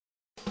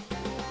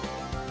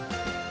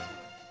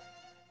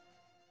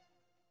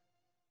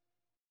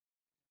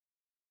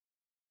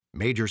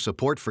Major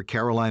support for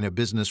Carolina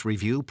Business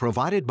Review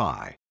provided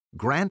by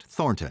Grant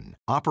Thornton.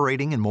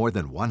 Operating in more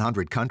than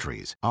 100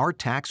 countries, our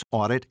tax,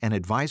 audit, and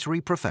advisory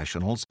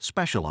professionals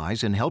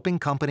specialize in helping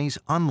companies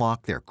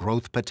unlock their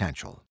growth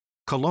potential.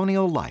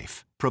 Colonial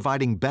Life,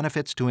 providing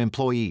benefits to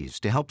employees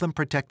to help them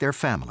protect their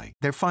family,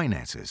 their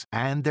finances,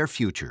 and their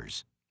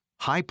futures.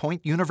 High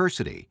Point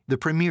University, the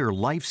premier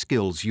life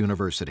skills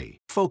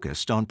university,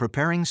 focused on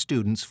preparing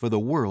students for the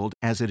world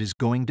as it is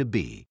going to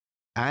be.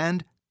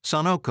 And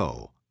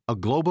Sonoco, a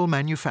global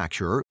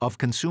manufacturer of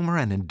consumer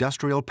and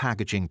industrial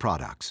packaging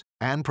products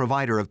and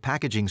provider of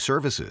packaging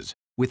services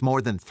with more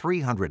than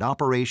 300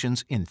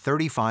 operations in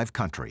 35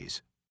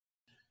 countries.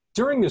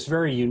 During this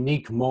very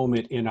unique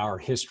moment in our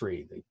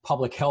history, the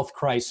public health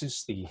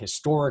crisis, the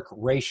historic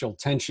racial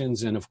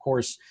tensions, and of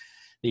course,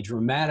 the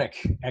dramatic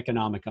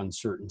economic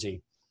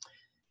uncertainty,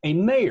 a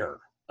mayor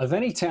of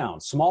any town,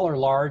 small or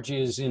large,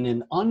 is in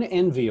an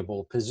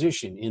unenviable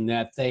position in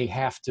that they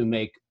have to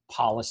make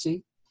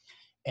policy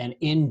and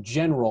in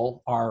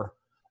general are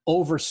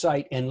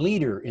oversight and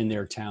leader in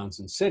their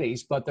towns and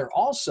cities, but they're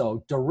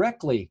also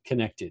directly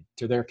connected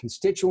to their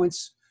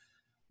constituents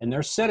and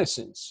their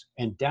citizens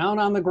and down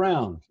on the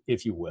ground,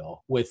 if you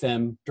will, with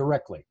them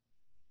directly.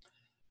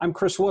 I'm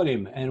Chris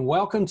Woodiam, and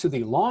welcome to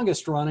the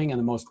longest running and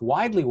the most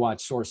widely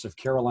watched source of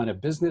Carolina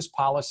business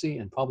policy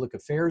and public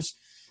affairs,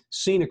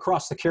 seen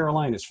across the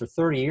Carolinas for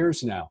 30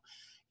 years now.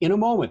 In a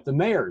moment, the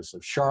mayors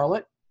of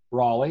Charlotte,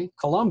 Raleigh,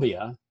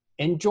 Columbia,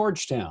 and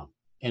Georgetown.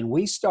 And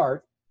we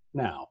start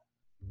now.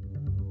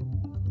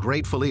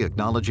 Gratefully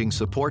acknowledging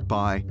support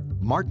by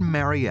Martin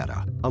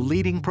Marietta, a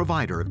leading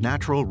provider of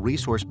natural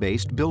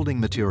resource-based building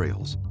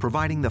materials,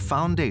 providing the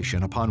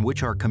foundation upon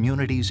which our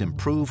communities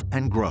improve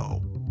and grow.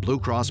 Blue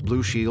Cross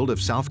Blue Shield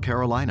of South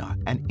Carolina,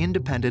 an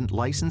independent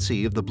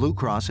licensee of the Blue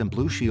Cross and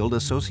Blue Shield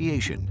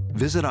Association.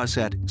 Visit us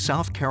at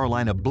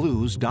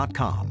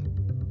southcarolinablues.com.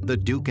 The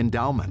Duke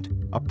Endowment,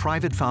 a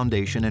private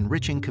foundation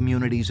enriching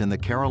communities in the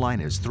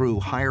Carolinas through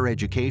higher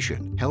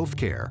education,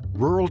 healthcare,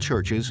 rural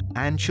churches,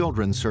 and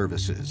children's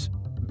services.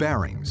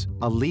 Barings,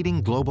 a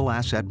leading global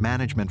asset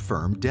management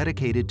firm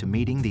dedicated to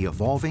meeting the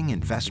evolving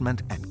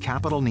investment and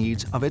capital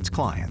needs of its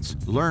clients.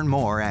 Learn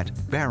more at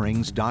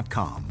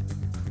barings.com.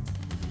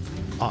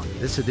 On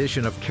this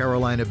edition of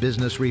Carolina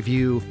Business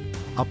Review,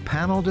 a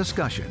panel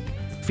discussion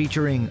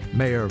featuring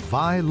Mayor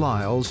Vi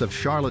Lyles of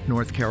Charlotte,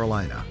 North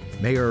Carolina,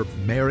 Mayor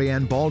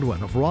Marianne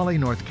Baldwin of Raleigh,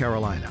 North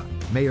Carolina,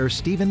 Mayor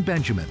Stephen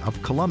Benjamin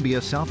of Columbia,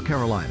 South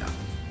Carolina,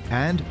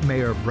 and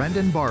Mayor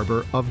Brendan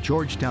Barber of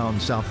Georgetown,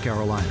 South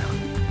Carolina.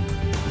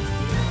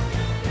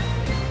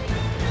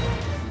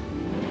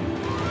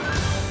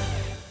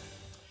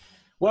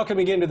 Welcome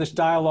again to this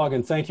dialogue,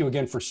 and thank you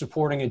again for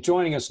supporting it.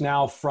 Joining us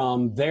now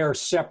from their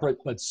separate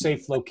but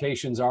safe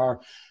locations are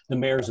the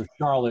mayors of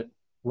Charlotte,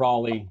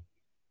 Raleigh,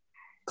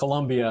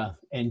 Columbia,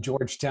 and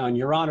Georgetown.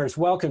 Your honors,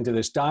 welcome to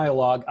this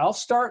dialogue. I'll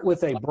start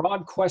with a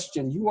broad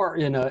question. You are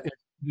in a, as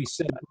we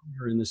said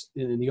earlier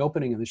in the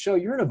opening of the show,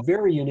 you're in a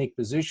very unique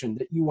position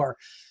that you are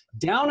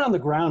down on the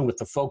ground with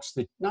the folks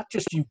that not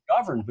just you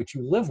govern, but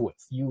you live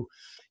with. You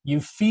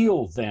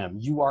feel them,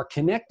 you are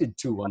connected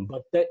to them,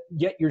 but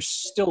yet you're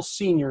still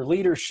senior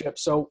leadership.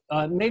 So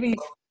maybe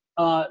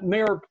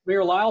Mayor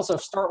Lyles, I'll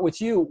start with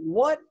you.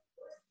 What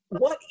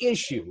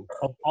issue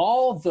of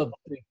all the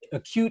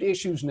acute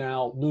issues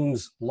now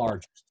looms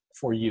largest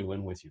for you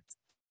and with you?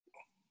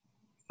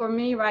 For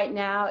me right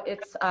now,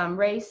 it's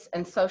race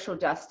and social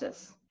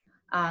justice.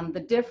 The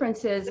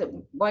difference is at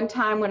one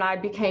time when I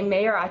became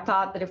mayor, I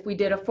thought that if we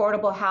did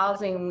affordable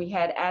housing and we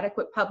had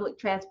adequate public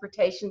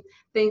transportation,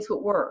 things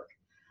would work.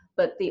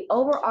 But the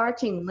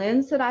overarching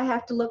lens that I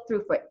have to look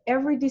through for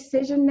every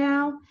decision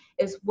now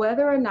is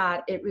whether or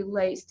not it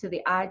relates to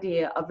the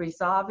idea of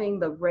resolving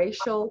the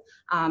racial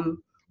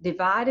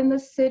divide in the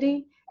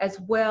city, as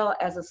well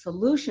as a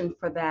solution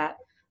for that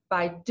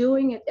by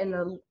doing it in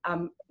the,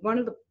 one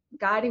of the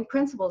guiding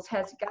principles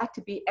has got to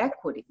be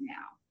equity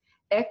now.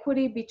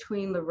 Equity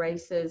between the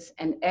races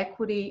and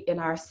equity in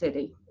our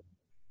city.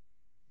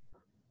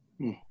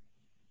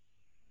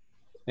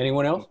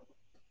 Anyone else?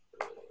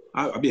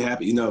 I'd be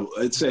happy. You know,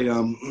 it's a,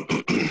 and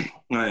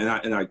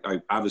I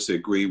obviously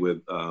agree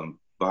with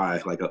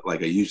Vi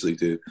like I usually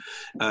do.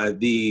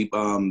 The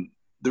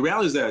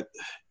reality is that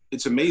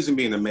it's amazing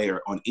being a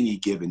mayor on any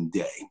given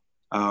day.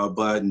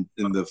 But in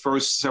the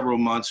first several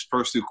months,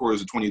 first 2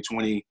 quarters of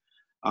 2020,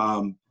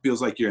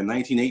 feels like you're in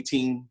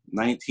 1918,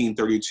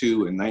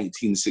 1932, and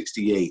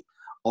 1968,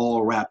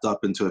 all wrapped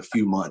up into a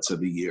few months of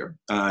the year.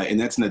 And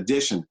that's in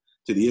addition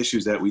to the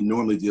issues that we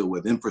normally deal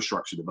with: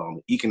 infrastructure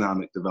development,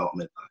 economic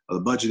development, the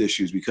budget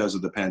issues because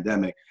of the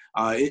pandemic.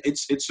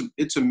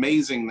 It's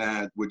amazing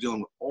that we're dealing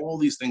with all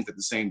these things at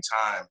the same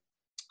time.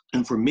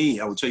 And for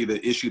me, I will tell you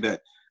the issue that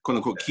quote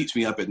unquote keeps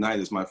me up at night,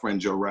 as my friend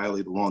Joe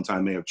Riley, the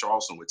longtime mayor of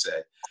Charleston, would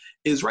say,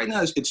 is right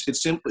now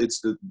it's simply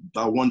the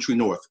one true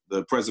north,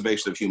 the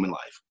preservation of human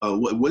life.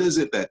 What is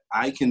it that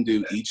I can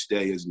do each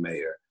day as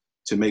mayor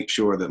to make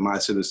sure that my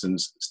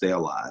citizens stay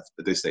alive,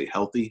 that they stay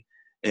healthy?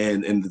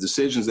 And the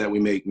decisions that we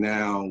make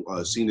now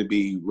seem to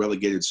be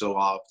relegated so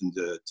often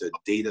to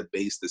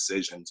data-based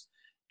decisions.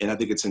 And I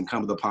think it's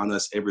incumbent upon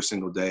us every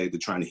single day to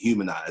try to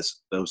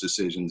humanize those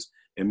decisions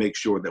and make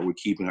sure that we're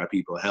keeping our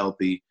people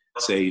healthy,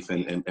 safe,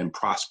 and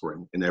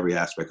prospering in every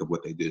aspect of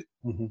what they do.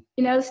 Mm-hmm.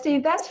 You know,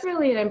 Steve, that's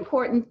really an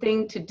important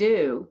thing to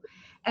do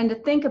and to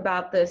think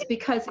about this,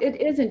 because it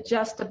isn't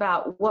just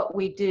about what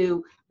we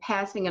do,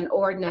 passing an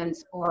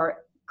ordinance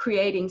or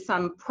creating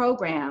some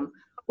program.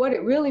 What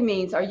it really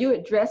means, are you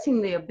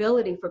addressing the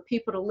ability for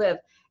people to live?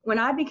 When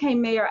I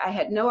became mayor, I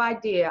had no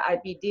idea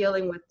I'd be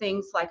dealing with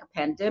things like a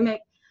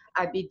pandemic.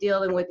 I'd be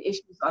dealing with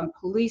issues on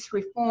police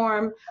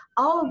reform.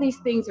 All of these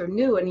things are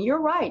new, and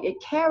you're right, it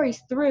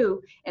carries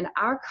through in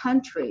our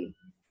country.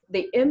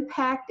 The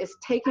impact is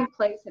taking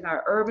place in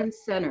our urban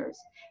centers,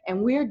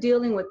 and we're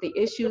dealing with the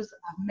issues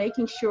of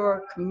making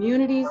sure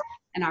communities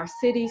and our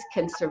cities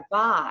can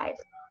survive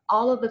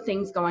all of the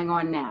things going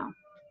on now.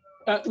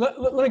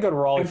 Let me go to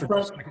Raleigh for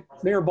just a second.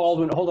 Mayor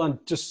Baldwin, hold on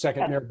just a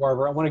second, Mayor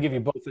Barber. I want to give you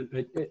both,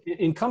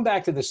 and come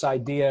back to this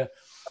idea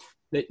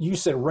that you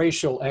said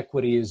racial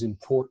equity is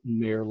important,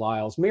 Mayor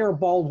Lyles. Mayor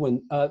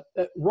Baldwin,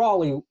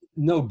 Raleigh,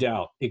 no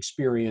doubt,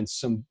 experienced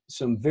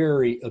some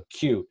very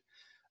acute,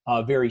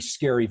 very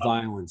scary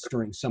violence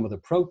during some of the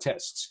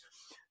protests.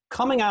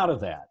 Coming out of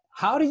that,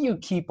 how do you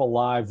keep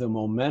alive the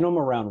momentum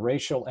around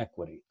racial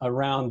equity,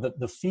 around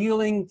the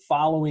feeling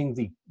following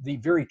the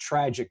very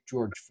tragic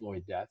George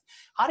Floyd death?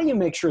 How do you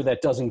make sure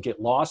that doesn't get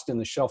lost in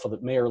the shuffle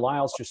that Mayor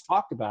Lyles just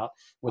talked about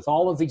with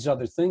all of these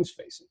other things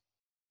facing?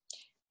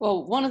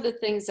 Well, one of the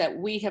things that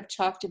we have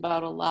talked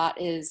about a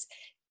lot is,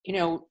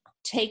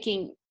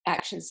 taking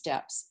action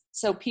steps.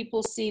 So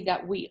people see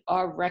that we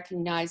are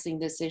recognizing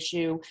this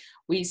issue.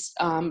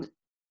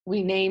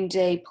 We named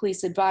a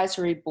police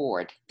advisory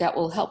board that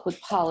will help with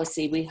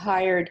policy. We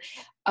hired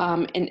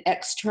an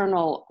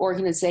external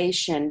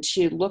organization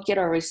to look at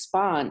our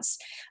response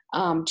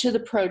to the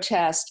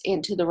protest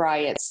and to the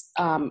riots.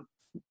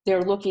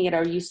 They're looking at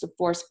our use of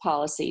force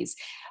policies.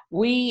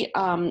 We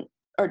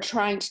are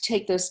trying to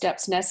take those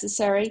steps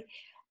necessary.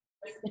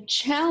 The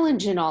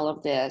challenge in all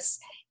of this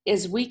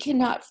is we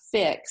cannot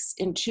fix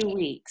in 2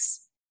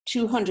 weeks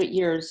 200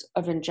 years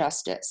of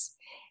injustice.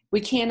 We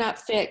cannot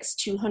fix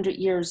 200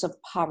 years of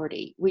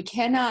poverty. We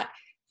cannot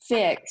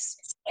fix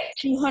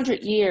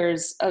 200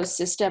 years of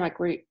systemic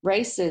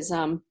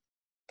racism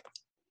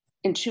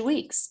in 2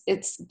 weeks.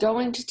 It's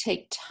going to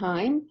take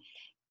time,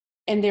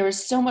 and there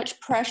is so much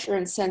pressure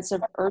and sense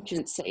of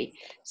urgency.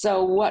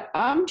 So what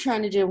I'm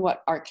trying to do,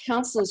 what our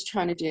council is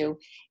trying to do,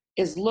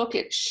 is look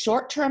at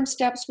short-term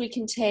steps we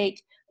can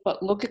take,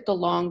 but look at the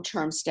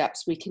long-term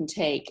steps we can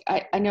take.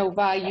 I know,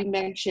 Vi, you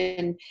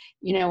mentioned,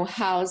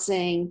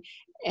 housing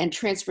and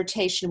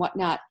transportation,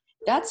 whatnot.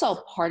 That's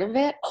all part of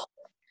it,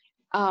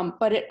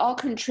 but it all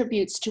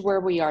contributes to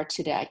where we are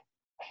today.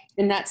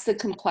 And that's the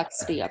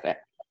complexity of it.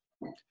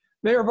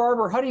 Mayor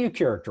Barber, how do you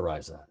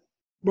characterize that?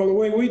 Well, the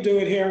way we do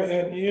it here,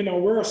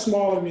 and we're a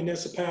smaller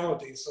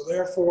municipality, so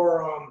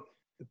therefore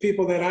the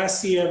people that I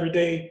see every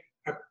day,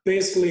 I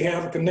basically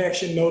have a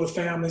connection, know the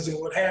families and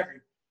what have you.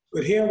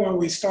 But here, when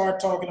we start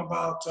talking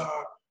about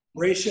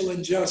racial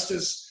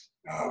injustice,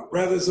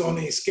 whether it's on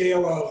the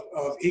scale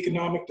of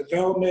economic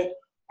development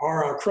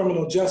or our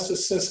criminal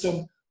justice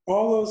system,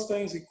 all those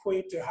things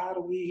equate to how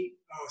do we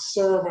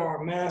serve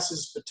our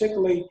masses,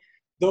 particularly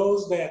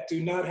those that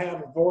do not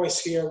have a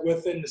voice here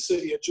within the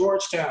city of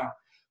Georgetown.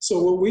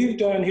 So what we've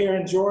done here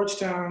in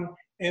Georgetown,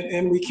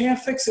 and we can't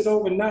fix it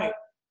overnight,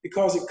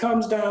 because it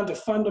comes down to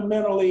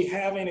fundamentally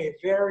having a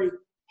very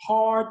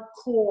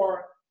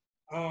hardcore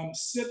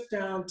sit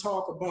down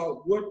talk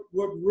about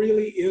what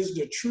really is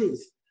the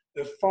truth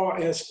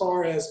as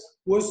far as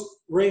what's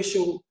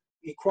racial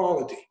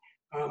equality.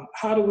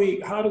 How do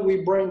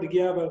we bring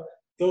together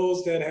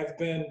those that have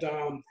been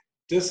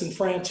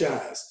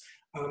disenfranchised?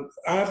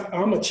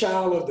 I'm a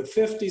child of the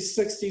 50s,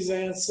 60s,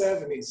 and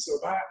 70s, so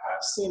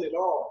I've seen it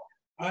all.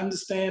 I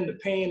understand the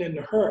pain and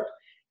the hurt.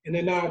 And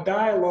in our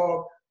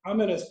dialogue,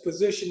 I'm in a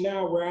position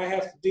now where I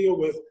have to deal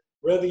with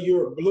whether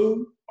you're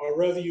blue or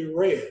whether you're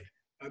red.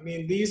 I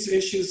mean, these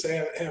issues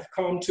have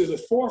come to the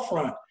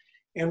forefront.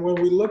 And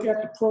when we look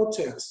at the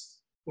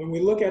protests, when we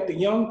look at the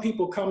young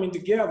people coming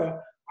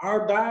together,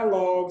 our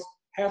dialogues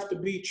have to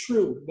be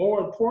true.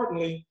 More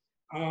importantly,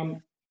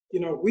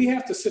 we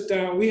have to sit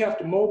down, we have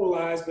to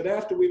mobilize, but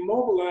after we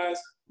mobilize,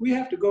 we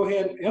have to go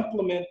ahead and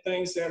implement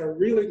things that are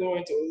really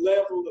going to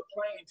level the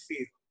playing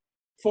field.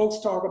 Folks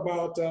talk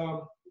about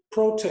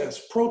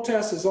protests.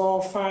 Protest is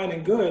all fine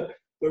and good,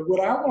 but what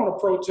I want to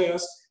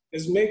protest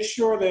is make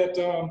sure that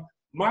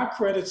my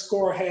credit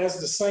score has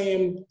the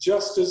same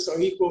justice or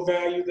equal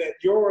value that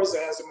yours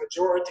as a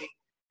majority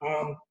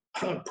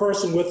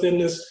person within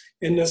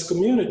this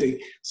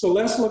community. So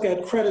let's look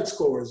at credit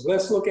scores.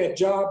 Let's look at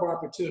job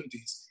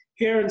opportunities.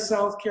 Here in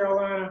South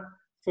Carolina,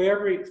 for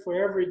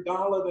every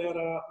dollar that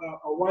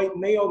a white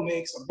male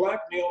makes, a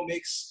black male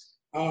makes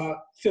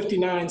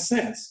 59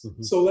 cents.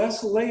 Mm-hmm. So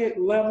let's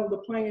level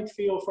the playing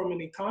field from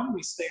an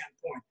economy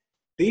standpoint.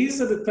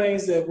 These are the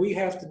things that we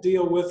have to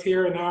deal with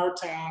here in our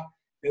town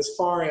as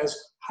far as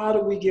how do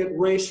we get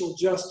racial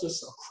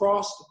justice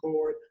across the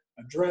board,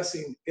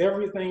 addressing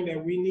everything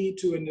that we need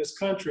to in this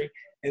country.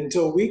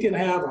 until we can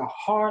have a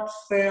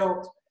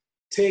heartfelt,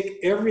 take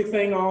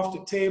everything off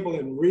the table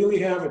and really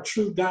have a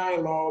true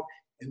dialogue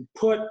and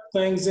put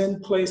things in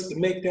place to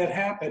make that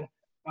happen.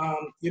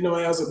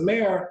 As a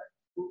mayor,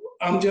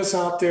 I'm just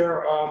out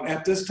there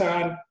at this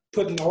time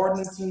putting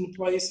ordinances in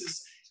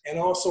places and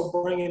also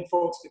bringing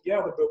folks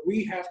together. But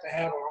we have to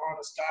have an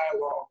honest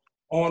dialogue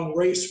on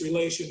race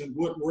relation and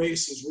what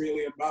race is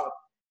really about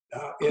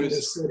in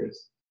this city.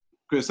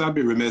 Chris, I'd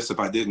be remiss if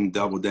I didn't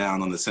double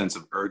down on the sense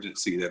of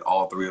urgency that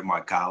all three of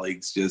my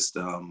colleagues just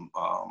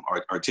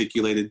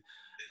articulated.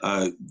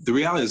 The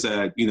reality is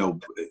that,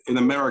 in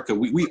America,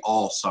 we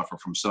all suffer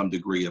from some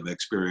degree of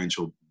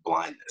experiential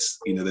blindness.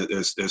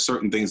 There's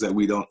certain things that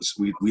we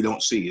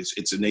don't see.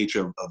 It's the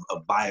nature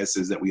of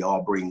biases that we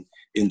all bring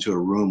into a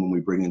room when we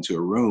bring into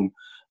a room.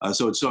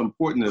 So it's so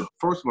important to,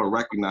 first of all,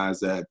 recognize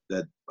that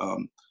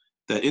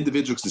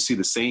individuals can see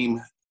the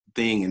same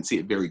thing and see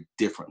it very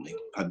differently.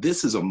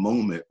 This is a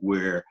moment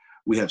where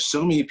we have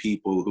so many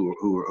people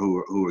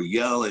who are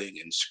yelling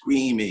and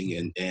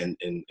screaming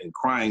and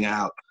crying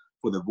out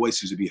for the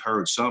voices to be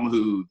heard. Some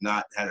who've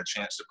not had a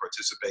chance to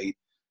participate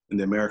in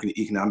the American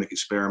economic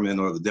experiment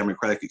or the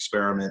democratic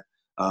experiment,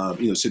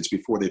 since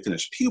before they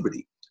finished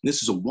puberty.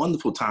 This is a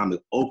wonderful time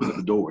to open up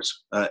the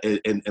doors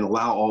and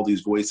allow all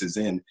these voices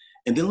in.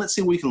 And then let's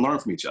see what we can learn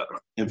from each other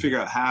and figure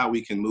out how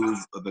we can move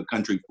the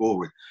country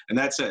forward. And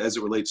that's as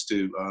it relates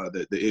to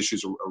the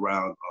issues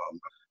around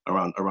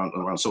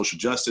social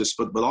justice,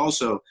 but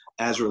also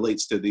as it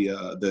relates to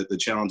the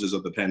challenges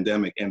of the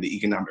pandemic and the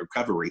economic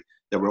recovery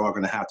that we're all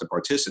going to have to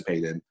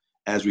participate in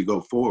as we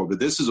go forward. But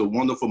this is a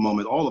wonderful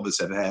moment. All of us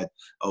have had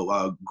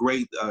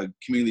great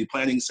community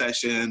planning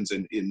sessions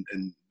and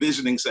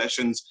visioning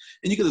sessions,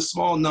 and you get a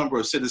small number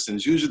of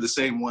citizens, usually the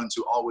same ones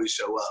who always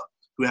show up,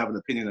 who have an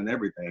opinion on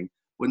everything.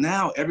 But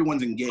now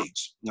everyone's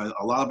engaged.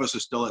 A lot of us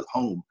are still at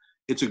home.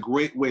 It's a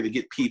great way to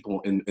get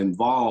people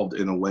involved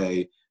in a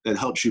way that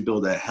helps you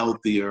build a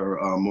healthier,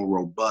 more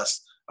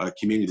robust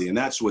community. And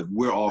that's what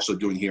we're also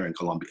doing here in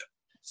Columbia.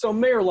 So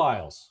Mayor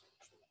Lyles,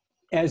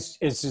 as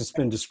has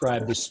been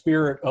described, the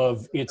spirit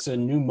of it's a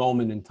new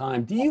moment in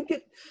time. Do you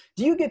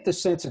get the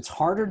sense it's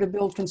harder to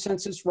build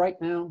consensus right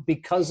now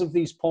because of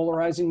these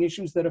polarizing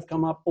issues that have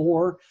come up?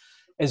 Or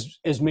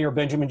as Mayor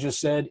Benjamin just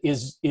said,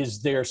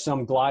 is there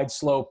some glide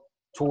slope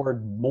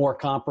toward more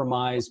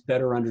compromise,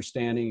 better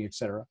understanding, et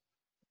cetera?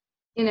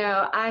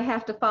 I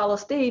have to follow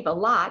Steve a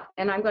lot,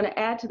 and I'm going to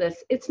add to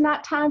this. It's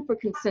not time for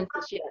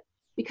consensus yet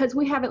because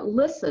we haven't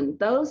listened.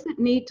 Those that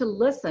need to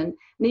listen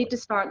need to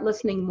start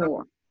listening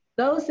more.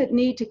 Those that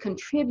need to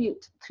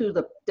contribute to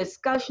the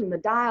discussion, the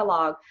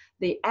dialogue,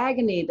 the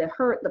agony, the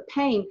hurt, the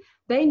pain,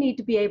 they need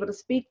to be able to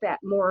speak that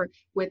more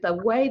with a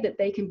way that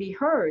they can be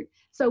heard.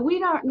 So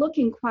we aren't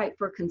looking quite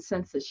for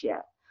consensus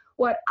yet.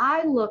 What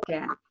I look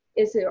at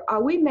is,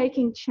 are we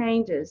making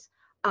changes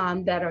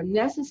that are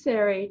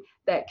necessary,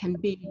 that can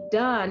be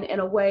done in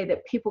a way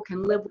that people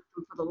can live with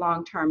them for the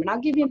long term? And I'll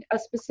give you a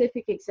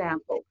specific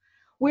example.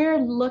 We're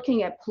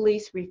looking at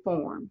police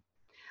reform.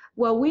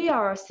 Well, we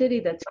are a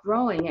city that's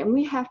growing and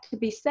we have to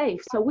be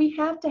safe. So we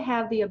have to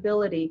have the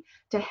ability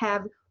to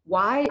have,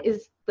 why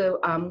is the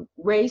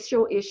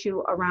racial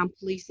issue around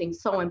policing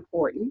so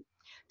important,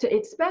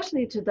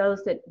 especially to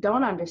those that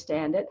don't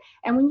understand it.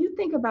 And when you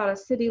think about a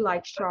city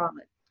like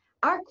Charlotte,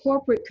 our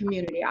corporate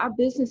community, our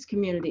business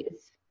community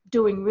is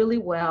doing really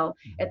well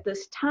at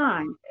this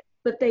time,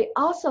 but they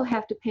also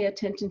have to pay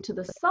attention to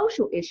the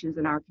social issues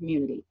in our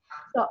community.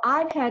 So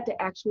I've had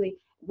to actually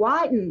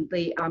widen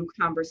the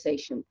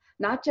conversation,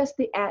 not just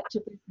the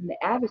activists and the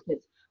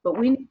advocates, but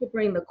we need to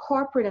bring the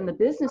corporate and the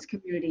business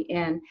community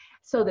in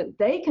so that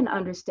they can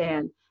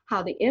understand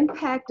how the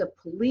impact of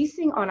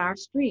policing on our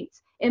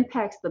streets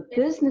impacts the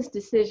business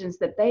decisions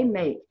that they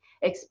make,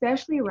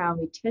 especially around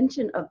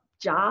retention of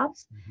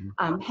jobs,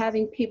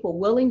 having people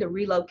willing to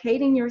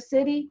relocate in your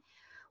city.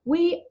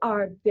 We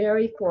are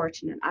very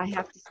fortunate, I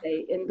have to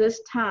say, in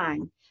this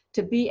time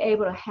to be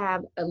able to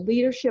have a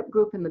leadership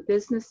group in the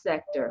business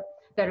sector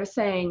that are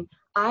saying,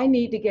 I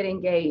need to get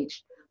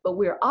engaged. But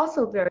we're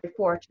also very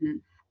fortunate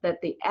that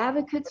the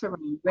advocates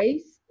around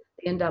race,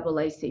 the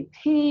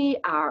NAACP,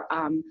 our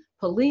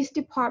police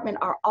department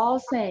are all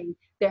saying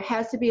there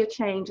has to be a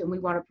change and we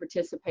want to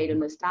participate in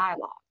this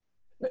dialogue.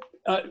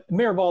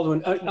 Mayor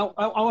Baldwin, I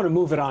want to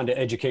move it on to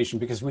education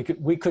because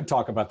we could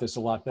talk about this a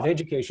lot, but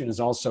education is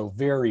also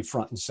very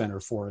front and center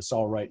for us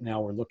all right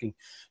now. We're looking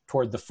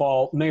toward the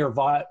fall. Mayor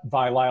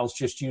Vi Lyles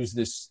just used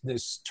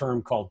this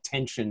term called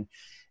tension,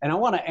 and I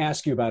want to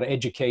ask you about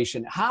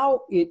education.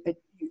 How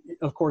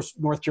of course,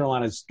 North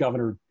Carolina's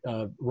Governor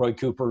Roy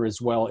Cooper,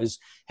 as well as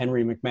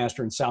Henry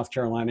McMaster in South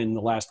Carolina in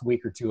the last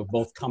week or two, have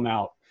both come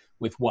out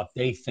with what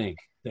they think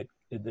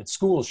that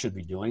schools should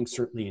be doing,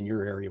 certainly in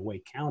your area,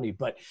 Wake County.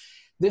 But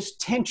this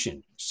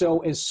tension, so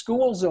as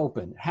schools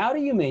open, how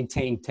do you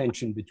maintain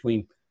tension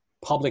between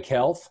public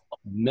health,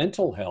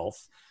 mental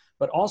health,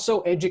 but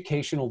also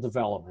educational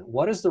development?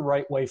 What is the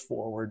right way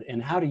forward,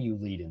 and how do you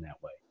lead in that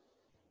way?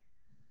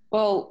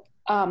 Well,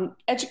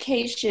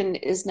 education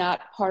is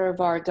not part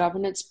of our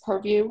governance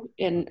purview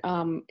in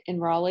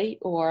Raleigh,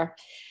 or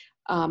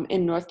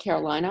in North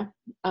Carolina.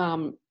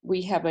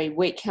 We have a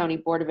Wake County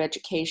Board of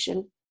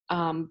Education,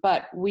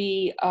 but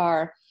we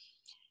are,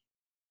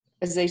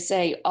 as they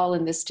say, all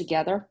in this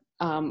together.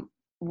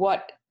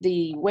 What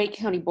the Wake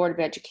County Board of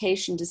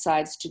Education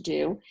decides to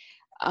do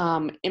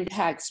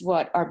impacts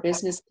what our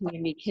business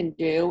community can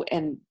do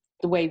and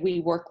the way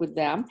we work with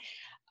them.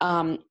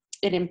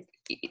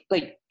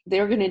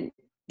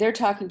 They're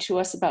talking to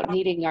us about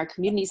needing our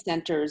community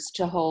centers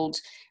to hold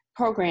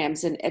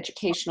programs and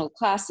educational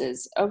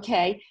classes.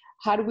 Okay,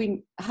 how do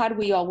we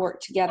all work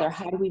together?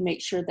 How do we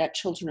make sure that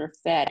children are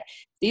fed?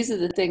 These are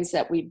the things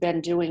that we've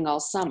been doing all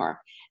summer.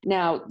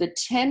 Now, the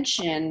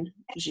tension,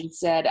 as you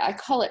said, I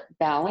call it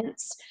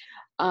balance.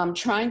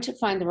 Trying to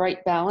find the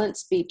right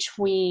balance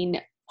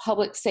between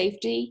public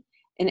safety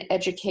and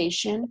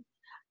education.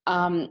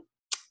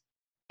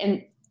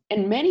 In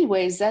many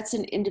ways, that's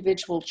an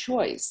individual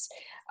choice.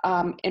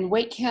 In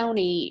Wake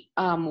County,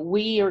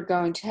 we are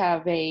going to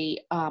have a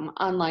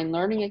online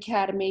learning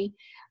academy.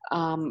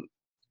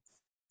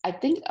 I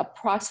think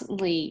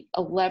approximately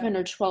 11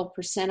 or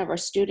 12% of our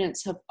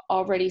students have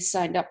already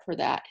signed up for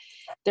that.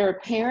 There are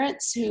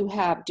parents who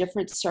have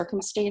different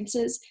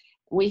circumstances.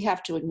 We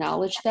have to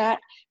acknowledge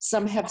that.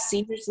 Some have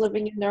seniors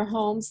living in their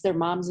homes, their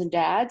moms and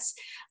dads.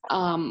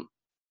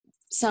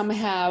 Some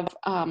have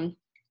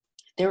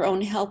their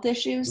own health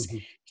issues. Mm-hmm.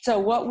 So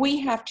what we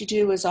have to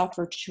do is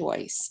offer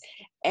choice.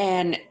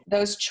 And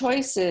those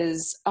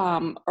choices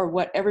are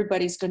what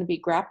everybody's going to be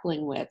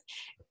grappling with.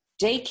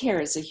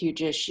 Daycare is a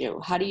huge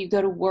issue. How do you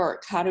go to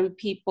work? How do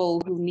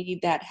people who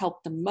need that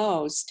help the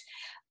most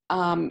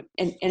and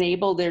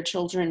enable their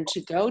children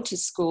to go to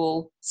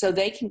school so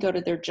they can go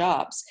to their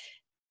jobs?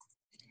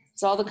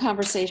 It's all the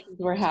conversations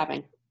we're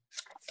having.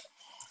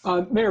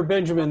 Mayor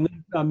Benjamin,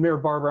 Mayor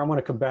Barber, I want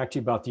to come back to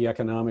you about the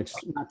economics,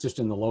 not just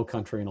in the Low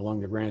Country and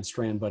along the Grand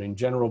Strand, but in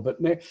general.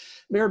 But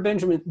Mayor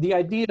Benjamin, the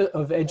idea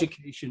of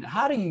education,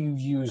 how do you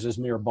use, as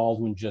Mayor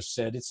Baldwin just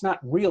said, it's not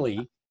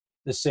really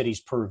the city's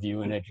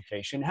purview in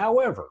education.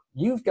 However,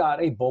 you've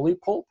got a bully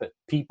pulpit.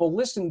 People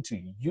listen to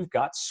you. You've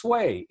got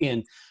sway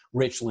in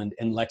Richland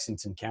and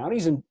Lexington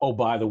counties. And oh,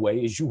 by the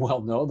way, as you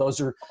well know, those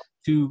are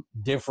two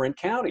different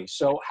counties.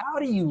 So how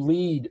do you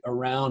lead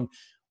around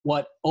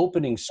what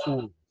opening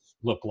schools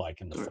look like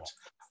in the fall?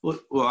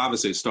 Well,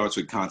 obviously it starts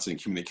with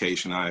constant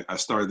communication. I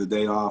started the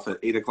day off at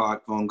 8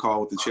 o'clock phone call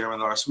with the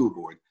chairman of our school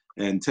board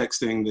and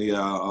texting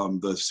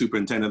the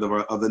superintendent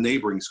of the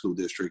neighboring school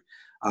district,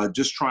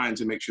 just trying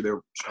to make sure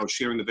they're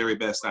sharing the very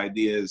best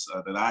ideas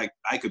that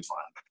I could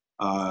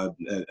find,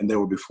 and they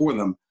were before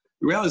them.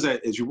 The reality is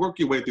that as you work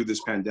your way through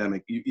this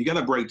pandemic, you got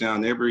to break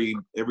down every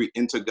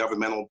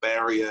intergovernmental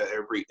barrier,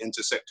 every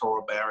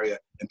intersectoral barrier,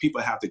 and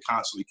people have to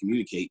constantly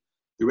communicate.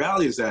 The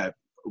reality is that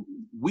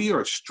we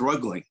are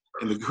struggling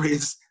in the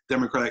greatest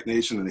democratic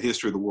nation in the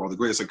history of the world, the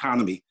greatest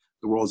economy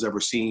the world's ever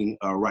seen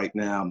right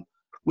now,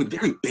 with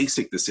very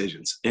basic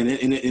decisions. And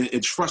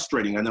it's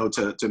frustrating, I know,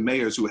 to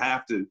mayors who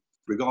have to,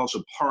 regardless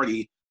of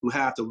party, who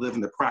have to live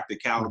in the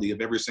practicality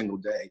of every single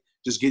day,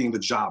 just getting the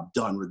job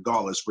done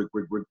regardless,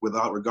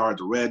 without regard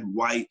to red,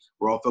 white.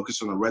 We're all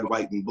focused on the red,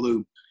 white, and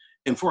blue.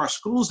 And for our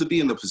schools to be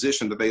in the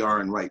position that they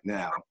are in right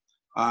now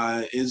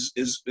is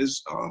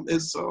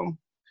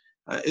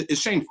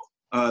shameful.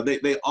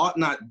 They ought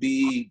not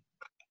be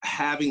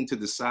having to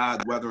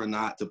decide whether or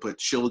not to put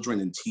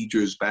children and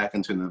teachers back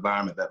into an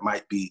environment that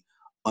might be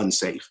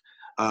unsafe.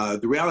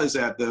 The reality is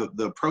that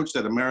the approach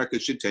that America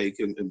should take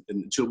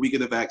until we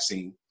get a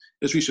vaccine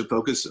is we should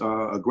focus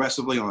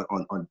aggressively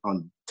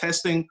on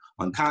testing,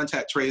 on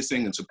contact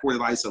tracing, and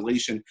supported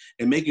isolation,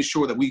 and making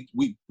sure that we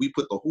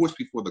put the horse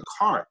before the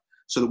cart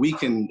so that we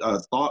can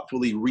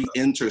thoughtfully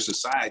re-enter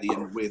society in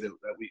the way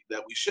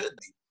that we should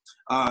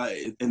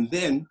be. And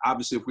then,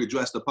 obviously, if we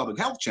address the public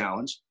health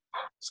challenge,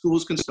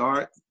 schools can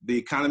start, the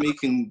economy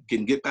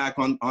can get back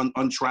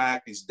on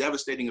track, these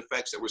devastating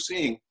effects that we're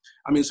seeing.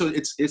 I mean, so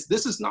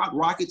this is not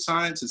rocket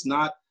science. It's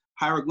not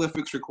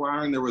hieroglyphics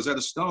requiring the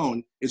Rosetta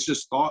Stone. It's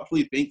just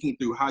thoughtfully thinking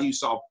through how you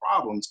solve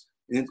problems.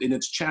 And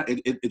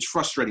it's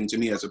frustrating to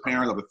me as a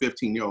parent of a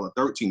 15-year-old, a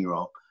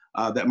 13-year-old,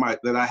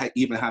 that I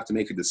even have to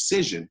make a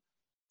decision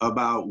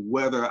about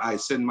whether I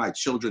send my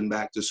children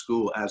back to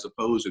school, as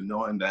opposed to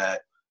knowing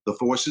that the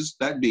forces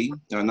that be,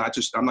 I'm not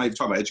even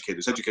talking about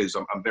educators. Educators,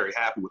 I'm very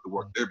happy with the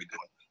work they're doing.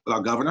 But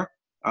our governor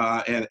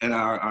and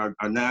our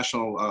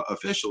national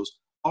officials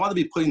ought to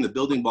be putting the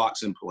building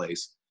blocks in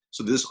place.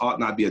 So this ought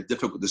not be a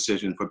difficult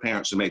decision for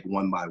parents to make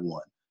one by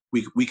one.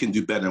 We can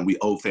do better, and we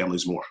owe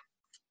families more.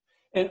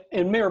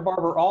 And Mayor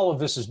Barber, all of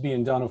this is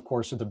being done, of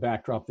course, with the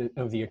backdrop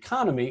of the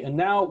economy. And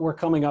now we're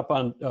coming up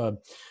on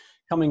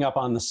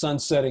the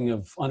sunsetting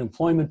of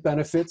unemployment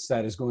benefits.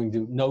 That is going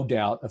to, no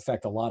doubt,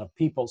 affect a lot of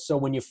people. So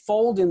when you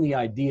fold in the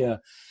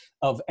idea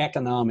of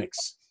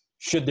economics,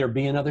 should there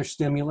be another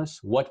stimulus?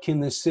 What can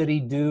the city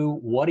do?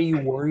 What are you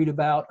worried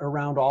about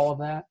around all of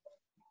that?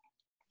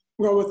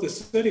 Well, with the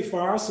city, for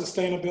our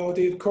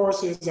sustainability, of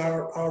course, is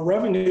our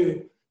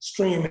revenue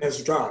stream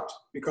has dropped,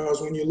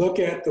 because when you look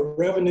at the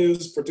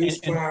revenues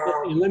produced by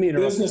our and let me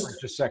interrupt business, for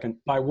just a second.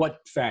 By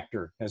what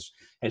factor has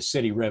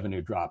city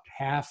revenue dropped?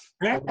 Half?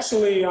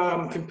 actually,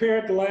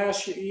 compared to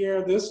last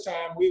year, this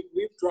time we've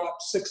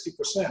dropped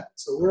 60%.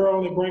 So we're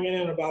only bringing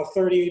in about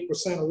 38%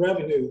 of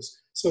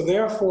revenues. So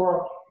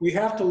therefore, we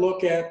have to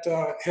look at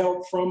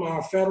help from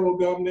our federal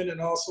government and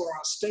also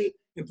our state,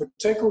 and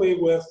particularly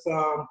with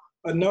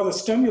another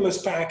stimulus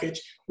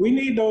package. We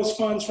need those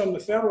funds from the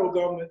federal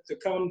government to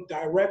come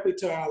directly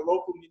to our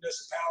local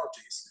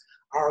municipalities.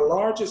 Our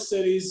largest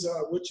cities,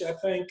 which I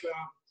think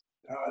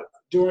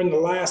during the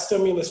last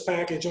stimulus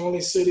package, only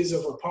cities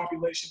of a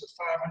population of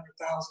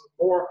 500,000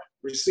 or more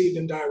received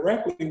them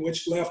directly,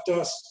 which left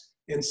us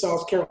in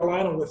South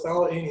Carolina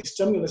without any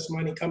stimulus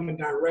money coming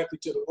directly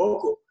to the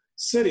local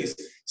cities.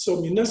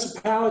 So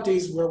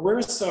municipalities where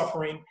we're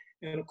suffering,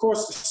 and of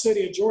course the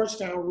city of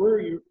Georgetown,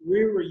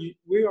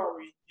 we are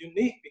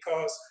unique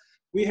because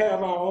we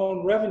have our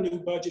own revenue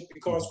budget,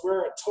 because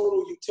we're a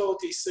total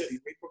utility city.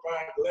 We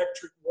provide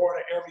electric,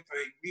 water,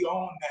 everything. We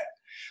own that.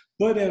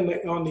 But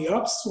on the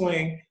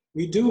upswing,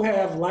 we do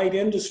have light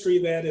industry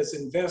that is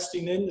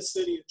investing in the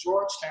city of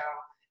Georgetown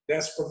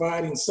that's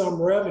providing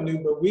some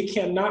revenue, but we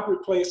cannot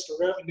replace the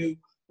revenue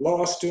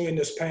lost during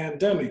this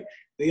pandemic.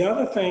 The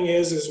other thing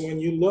is when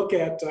you look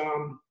at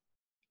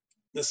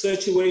the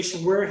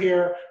situation we're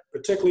here,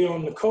 particularly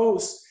on the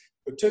coast,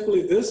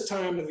 particularly this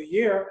time of the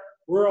year,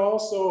 we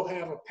also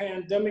have a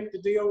pandemic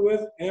to deal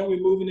with, and we're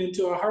moving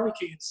into a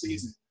hurricane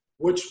season,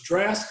 which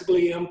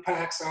drastically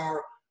impacts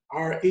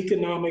our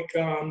economic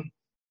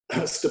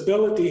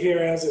stability here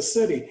as a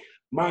city.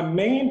 My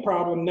main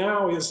problem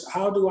now is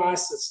how do I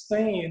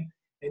sustain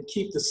and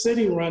keep the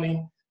city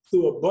running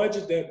through a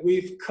budget that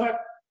we've cut,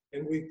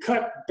 and we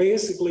cut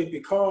basically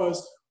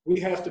because we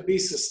have to be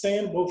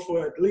sustainable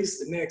for at least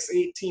the next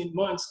 18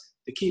 months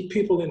to keep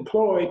people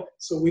employed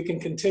so we can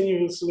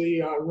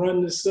continuously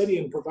run the city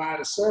and provide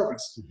a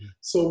service. Mm-hmm.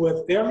 So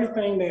with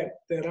everything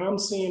that I'm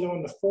seeing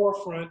on the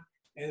forefront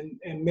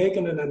and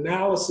making an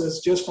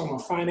analysis just from a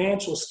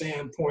financial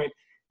standpoint,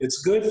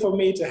 it's good for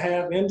me to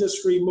have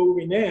industry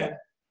moving in,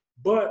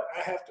 but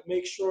I have to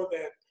make sure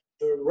that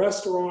the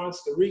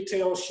restaurants, the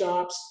retail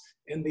shops,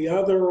 and the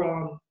other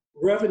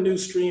revenue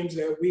streams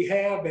that we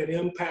have that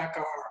impact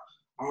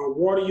our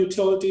water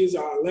utilities,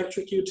 our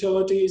electric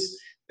utilities,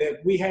 that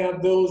we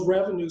have those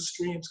revenue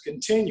streams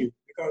continue.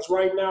 Because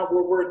right now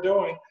what we're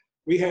doing,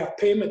 we have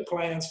payment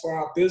plans for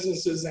our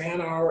businesses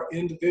and our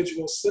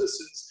individual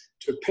citizens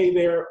to pay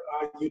their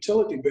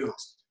utility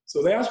bills.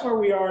 So that's where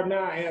we are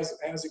now as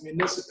a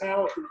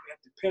municipality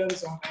that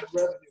depends on that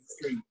revenue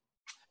stream.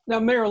 Now,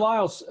 Mayor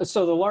Lyles,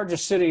 so the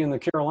largest city in the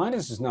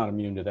Carolinas is not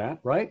immune to that,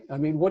 right? I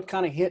mean, what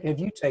kind of hit have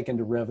you taken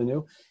to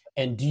revenue?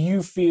 And do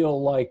you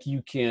feel like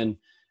you can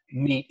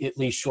meet at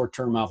least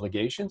short-term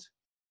obligations?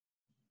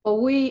 Well,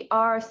 we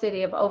are a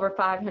city of over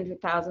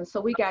 500,000,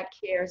 so we got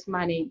CARES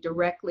money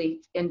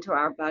directly into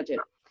our budget.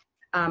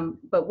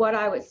 But what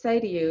I would say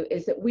to you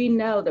is that we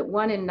know that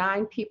 1 in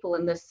 9 people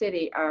in this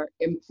city are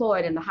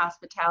employed in the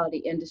hospitality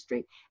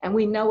industry. And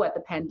we know what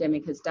the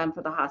pandemic has done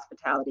for the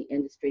hospitality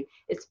industry.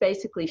 It's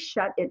basically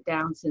shut it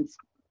down since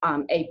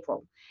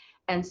April.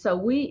 And so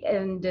we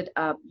ended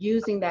up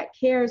using that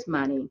CARES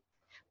money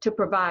to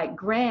provide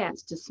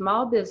grants to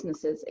small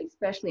businesses,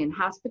 especially in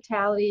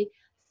hospitality,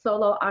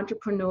 solo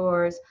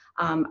entrepreneurs,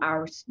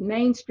 our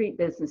main street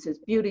businesses,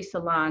 beauty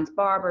salons,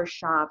 barber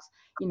shops,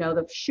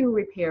 the shoe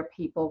repair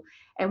people.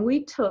 And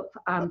we took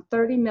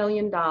 $30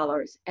 million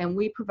and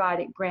we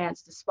provided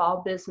grants to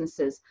small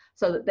businesses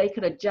so that they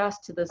could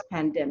adjust to this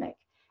pandemic.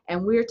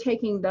 And we're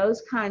taking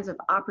those kinds of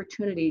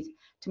opportunities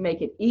to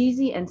make it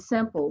easy and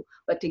simple,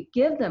 but to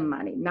give them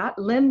money, not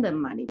lend them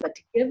money, but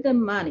to give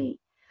them money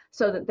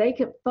so that they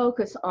could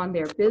focus on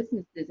their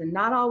businesses and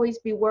not always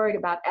be worried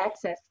about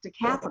access to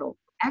capital.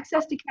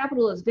 Access to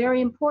capital is very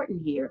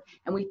important here,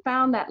 and we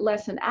found that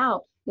lesson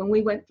out when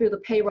we went through the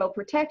Payroll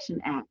Protection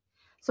Act.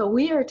 So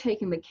we are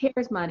taking the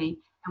CARES money,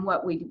 and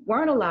what we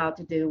weren't allowed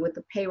to do with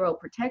the Payroll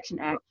Protection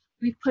Act,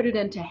 we've put it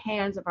into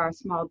hands of our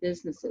small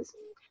businesses.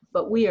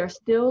 But we are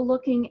still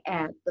looking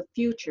at the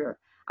future.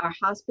 Our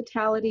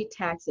hospitality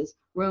taxes,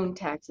 room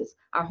taxes,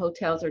 our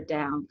hotels are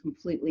down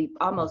completely,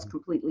 almost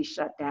completely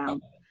shut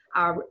down.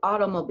 Our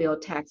automobile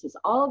taxes,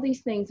 all of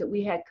these things that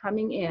we had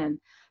coming in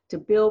to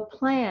build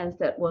plans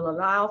that will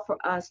allow for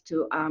us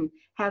to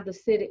have the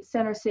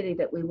center city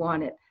that we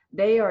wanted,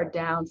 they are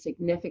down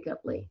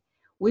significantly.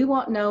 We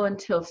won't know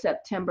until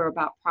September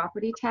about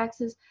property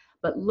taxes,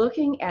 but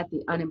looking at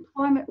the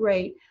unemployment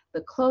rate,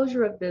 the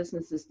closure of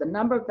businesses, the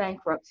number of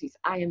bankruptcies,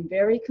 I am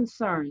very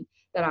concerned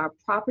that our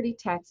property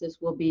taxes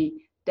will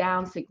be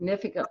down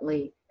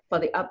significantly for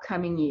the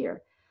upcoming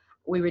year.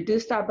 We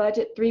reduced our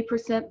budget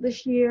 3%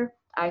 this year.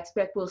 I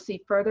expect we'll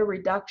see further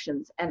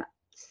reductions. And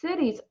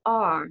cities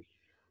are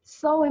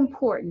so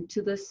important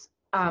to this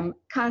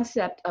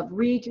concept of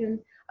region,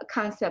 a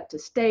concept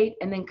of state,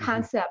 and then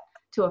concept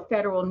to a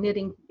federal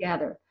knitting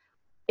together.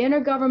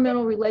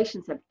 Intergovernmental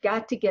relations have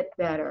got to get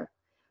better.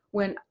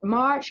 When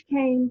March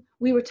came,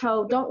 we were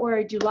told, don't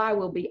worry, July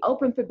will be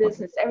open for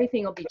business.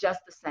 Everything will be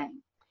just the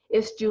same.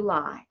 It's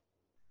July.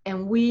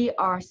 And we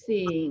are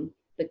seeing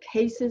the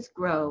cases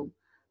grow,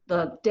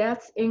 the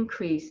deaths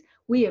increase.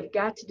 We have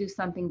got to do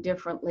something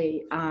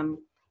differently.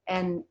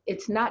 And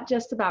it's not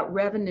just about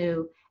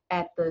revenue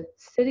at the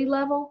city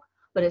level,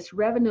 but it's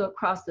revenue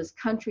across this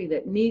country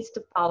that needs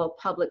to follow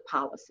public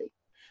policy.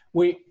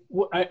 I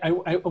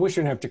wish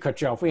I didn't have to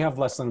cut you off. We have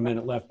less than a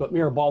minute left, but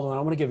Mayor Baldwin,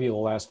 I want to give you the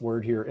last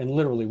word here. And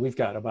literally, we've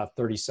got about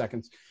 30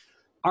 seconds.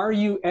 Are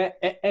you,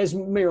 as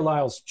Mayor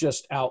Lyles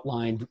just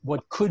outlined,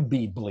 what could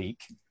be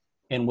bleak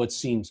and what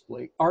seems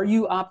bleak, are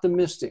you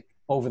optimistic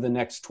over the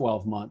next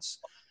 12 months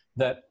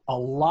that a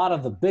lot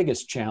of the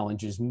biggest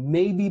challenges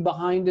may be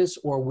behind us,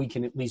 or we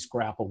can at least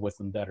grapple with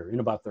them better? In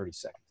about 30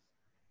 seconds.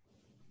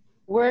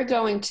 We're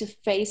going to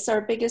face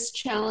our biggest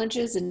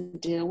challenges and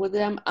deal with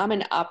them. I'm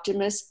an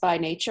optimist by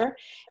nature,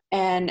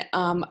 and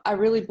I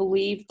really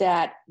believe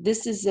that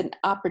this is an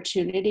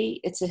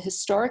opportunity. It's a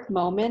historic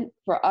moment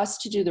for us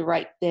to do the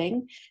right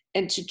thing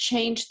and to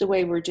change the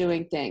way we're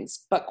doing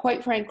things. But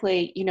quite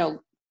frankly, you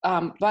know,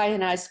 Vi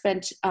and I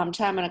spent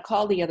time on a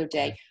call the other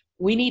day.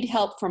 We need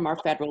help from our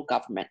federal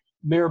government.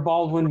 Mayor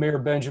Baldwin, Mayor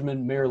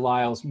Benjamin, Mayor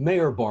Lyles,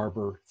 Mayor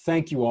Barber,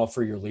 thank you all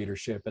for your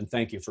leadership, and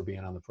thank you for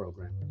being on the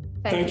program.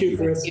 Thank you,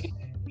 Chris.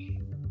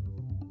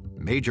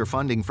 Major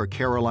funding for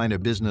Carolina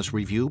Business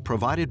Review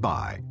provided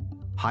by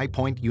High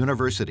Point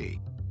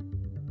University,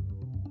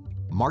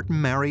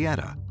 Martin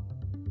Marietta,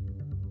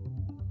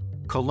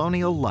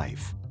 Colonial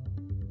Life,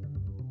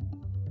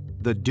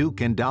 the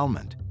Duke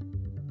Endowment,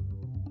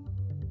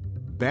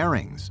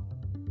 Barings,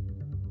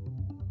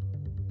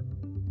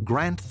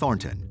 Grant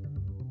Thornton,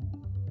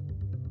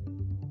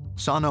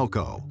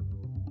 Sunoco,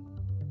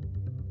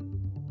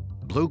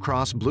 Blue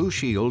Cross Blue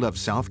Shield of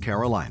South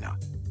Carolina,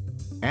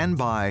 and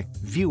by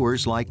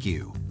viewers like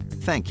you.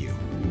 Thank you.